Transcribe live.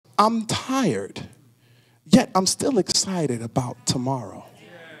I'm tired, yet I'm still excited about tomorrow.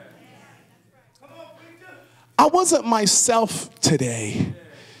 I wasn't myself today,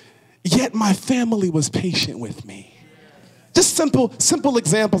 yet my family was patient with me. Just simple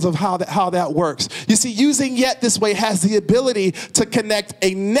examples of how that works. You see, using yet this way has the ability to connect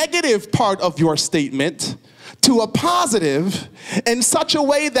a negative part of your statement to a positive in such a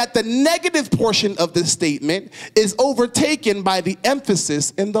way that the negative portion of the statement is overtaken by the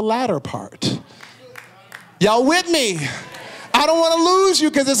emphasis in the latter part. Y'all with me? I don't want to lose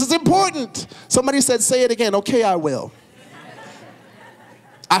you because this is important. Somebody said, say it again. Okay, I will.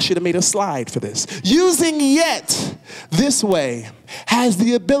 I should have made a slide for this. Using yet this way has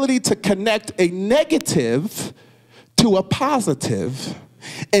the ability to connect a negative to a positive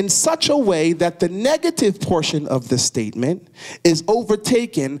in such a way that the negative portion of the statement is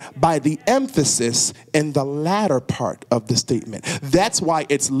overtaken by the emphasis in the latter part of the statement. That's why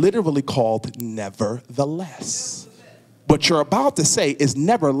it's literally called nevertheless. What you're about to say is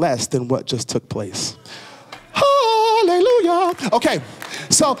never less than what just took place. Hallelujah. Okay,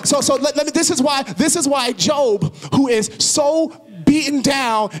 so let me, this is why Job, who is so beaten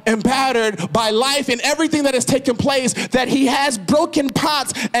down and battered by life and everything that has taken place, that he has broken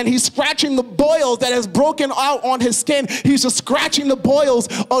pots and he's scratching the boils that has broken out on his skin. He's just scratching the boils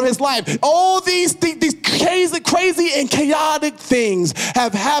on his life. All these crazy and chaotic things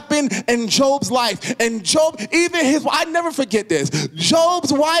have happened in Job's life. And Job, I never forget this.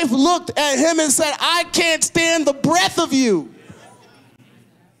 Job's wife looked at him and said, I can't stand the breath of you.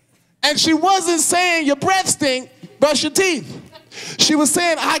 And she wasn't saying your breath stink, brush your teeth. She was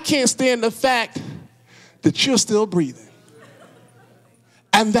saying, I can't stand the fact that you're still breathing.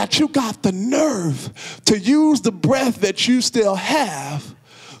 And that you got the nerve to use the breath that you still have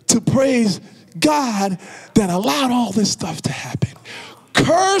to praise God that allowed all this stuff to happen.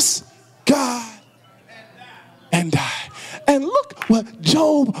 Curse God and die. And look what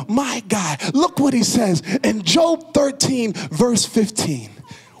Job, my God, look what he says in Job 13, verse 15.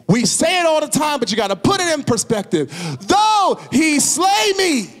 We say it all the time, but you got to put it in perspective. Though he slay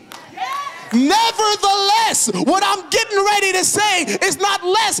me, nevertheless, what I'm getting ready to say is not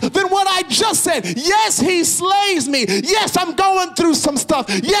less than what I just said. Yes, he slays me. Yes, I'm going through some stuff.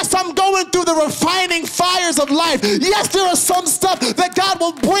 Yes, I'm going through the refining fires of life. Yes, there is some stuff that God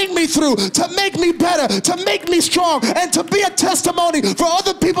will bring me through to make me better, to make me strong, and to be a testimony for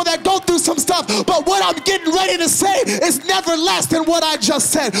other people that go through some stuff. But what I'm getting ready to say is never less than what I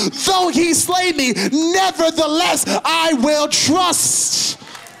just said. Though he slay me, nevertheless, I will trust.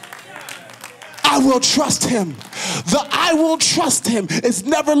 I will trust him. The I will trust him is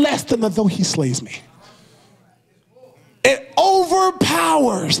never less than the though he slays me. It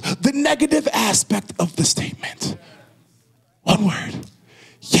overpowers the negative aspect of the statement. One word,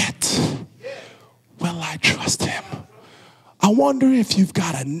 yet will I trust him. I wonder if you've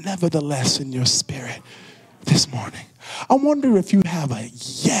got a nevertheless in your spirit this morning. I wonder if you have a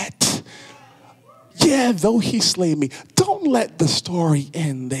yet. Yeah, though he slay me. Don't let the story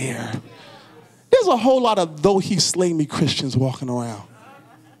end there. There's a whole lot of though he slay me Christians walking around.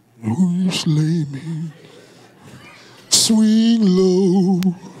 Though you slay me, swing low,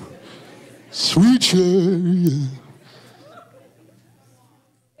 sweet chariot.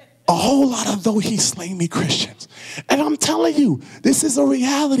 A whole lot of though he slay me Christians. And I'm telling you, this is a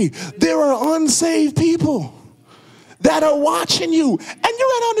reality. There are unsaved people that are watching you. And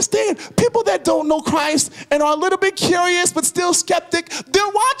you gotta understand, people that don't know Christ and are a little bit curious but still skeptic, they're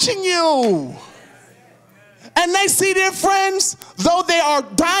watching you. And they see their friends, though they are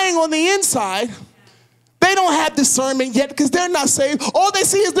dying on the inside, they don't have discernment yet because they're not saved. All they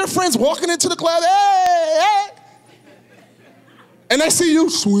see is their friends walking into the club, hey, hey. And they see you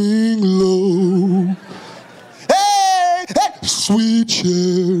swing low, hey, hey, sweet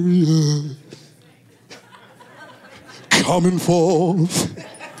chariot, coming forth.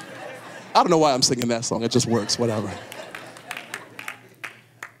 I don't know why I'm singing that song. It just works, whatever.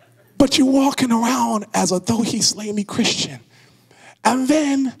 But you're walking around as a though he slay me Christian. And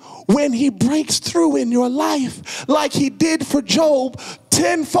then when he breaks through in your life, like he did for Job,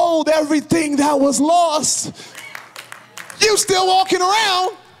 tenfold everything that was lost, you still walking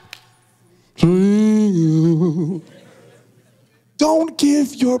around. Don't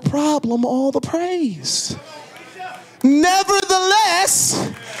give your problem all the praise.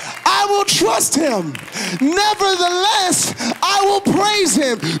 Nevertheless, I will trust him. Nevertheless, I will praise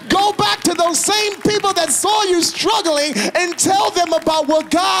him. Go back to those same people that saw you struggling and tell them about what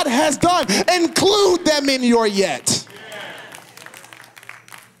God has done. Include them in your yet.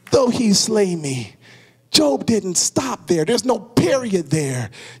 Though he slay me, Job didn't stop there. There's no period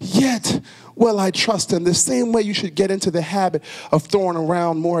there. Yet will I trust him. The same way you should get into the habit of throwing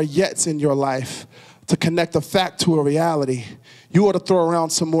around more yets in your life to connect a fact to a reality. You ought to throw around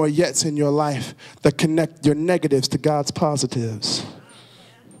some more yets in your life that connect your negatives to God's positives.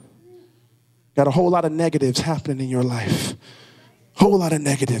 Got a whole lot of negatives happening in your life. Whole lot of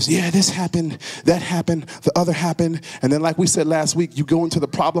negatives. Yeah, this happened, that happened, the other happened. And then like we said last week, you go into the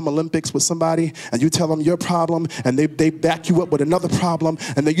problem Olympics with somebody and you tell them your problem and they back you up with another problem.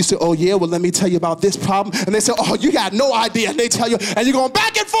 And then you say, oh yeah, well let me tell you about this problem. And they say, oh, you got no idea. And they tell you, and you're going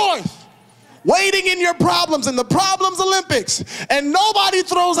back and forth, waiting in your problems in the problems Olympics. And nobody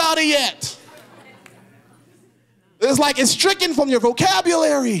throws out a yet. It's like it's stricken from your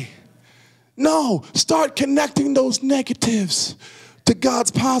vocabulary. No, start connecting those negatives to God's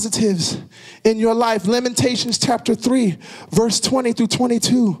positives in your life. Lamentations chapter 3, verse 20 through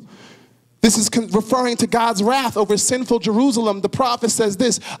 22. This is referring to God's wrath over sinful Jerusalem. The prophet says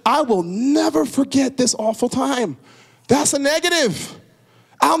this, I will never forget this awful time. That's a negative.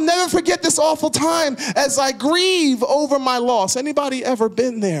 I'll never forget this awful time as I grieve over my loss. Anybody ever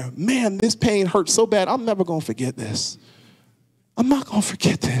been there? Man, this pain hurts so bad. I'm never going to forget this. I'm not going to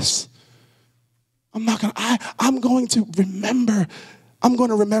forget this. I'm going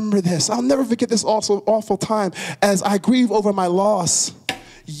to remember this. I'll never forget this awful time as I grieve over my loss.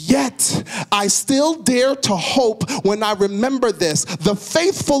 Yet I still dare to hope when I remember this. The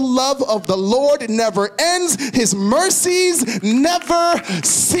faithful love of the Lord never ends. His mercies never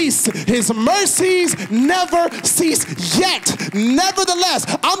cease. His mercies never cease. Yet, nevertheless,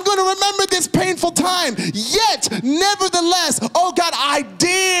 I'm going to remember this painful time. Yet, nevertheless, oh God, I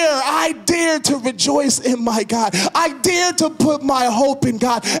dare to rejoice in my God. I dare to put my hope in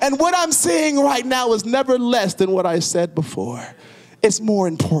God. And what I'm saying right now is never less than what I said before. It's more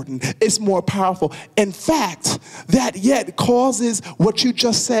important. It's more powerful. In fact, that yet causes what you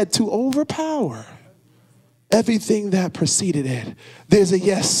just said to overpower everything that preceded it. There's a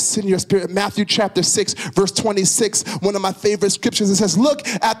yes in your spirit. Matthew chapter 6, verse 26, one of my favorite scriptures. It says, look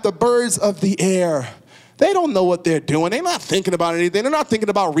at the birds of the air. They don't know what they're doing. They're not thinking about anything. They're not thinking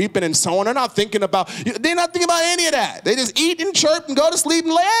about reaping and sowing. They're not thinking about any of that. They just eat and chirp and go to sleep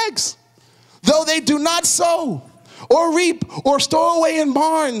and lay eggs. Though they do not sow or reap or store away in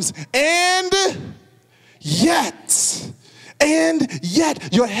barns, and yet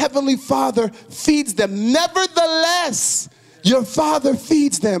your heavenly Father feeds them. Nevertheless, your Father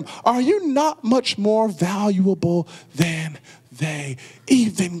feeds them. Are you not much more valuable than they?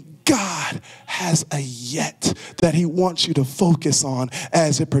 Even God has a yet that he wants you to focus on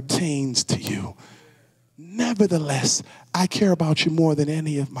as it pertains to you. Nevertheless, I care about you more than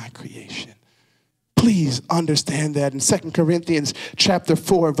any of my creation. Please understand that in 2 Corinthians chapter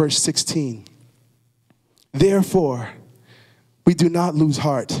 4, verse 16. Therefore, we do not lose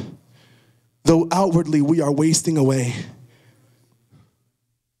heart, though outwardly we are wasting away.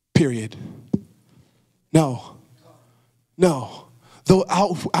 Period. No. Though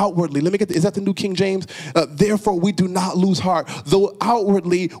outwardly, let me get is that the New King James? Therefore, we do not lose heart, though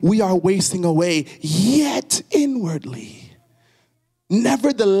outwardly we are wasting away, yet inwardly.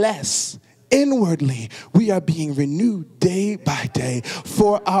 Nevertheless, inwardly, we are being renewed day by day,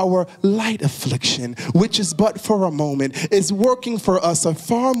 for our light affliction, which is but for a moment, is working for us a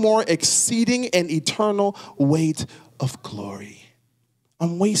far more exceeding and eternal weight of glory.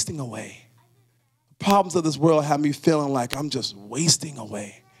 I'm wasting away. The problems of this world have me feeling like I'm just wasting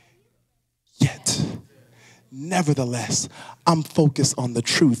away. Yet, nevertheless, I'm focused on the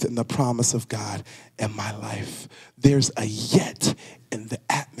truth and the promise of God in my life. There's a yet in the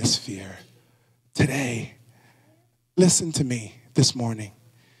atmosphere. Today, listen to me this morning.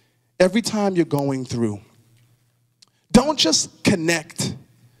 Every time you're going through, don't just connect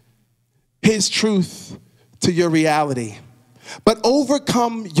his truth to your reality, but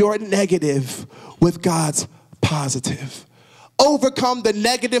overcome your negative with God's positive. Overcome the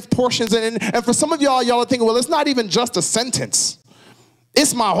negative portions. And for some of y'all are thinking, well, it's not even just a sentence.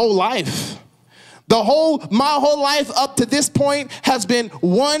 It's my whole life. My whole life up to this point has been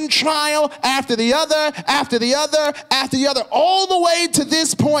one trial after the other, after the other, after the other, all the way to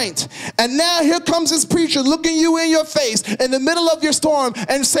this point. And now here comes this preacher looking you in your face in the middle of your storm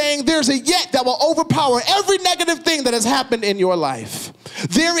and saying there's a yet that will overpower every negative thing that has happened in your life.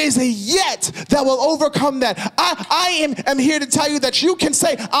 There is a yet that will overcome that. I am here to tell you that you can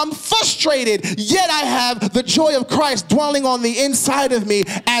say, I'm frustrated, yet I have the joy of Christ dwelling on the inside of me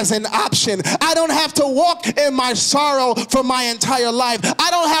as an option. I don't have to walk in my sorrow for my entire life. I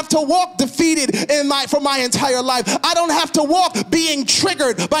don't have to walk defeated for my entire life. I don't have to walk being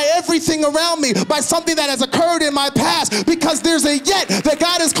triggered by everything around me, by something that has occurred in my past, because there's a yet that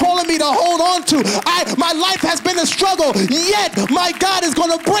God is calling me to hold on to. My life has been a struggle, yet my God is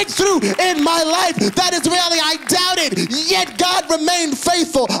going to break through in my life. That is reality. I doubted, yet God remained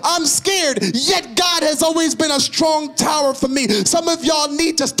faithful. I'm scared, yet God has always been a strong tower for me. Some of y'all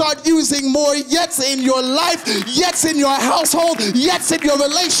need to start using more yets in your life, yets in your household, yets in your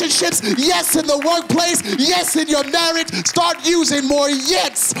relationships, yes in the workplace, yes in your marriage. Start using more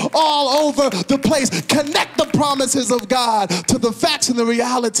yets all over the place. Connect the promises of God to the facts and the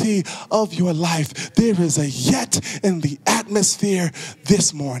reality of your life. There is a yet in the atmosphere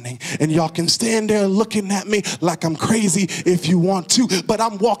this morning. And y'all can stand there looking at me like I'm crazy if you want to, but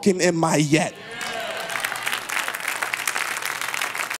I'm walking in my yet.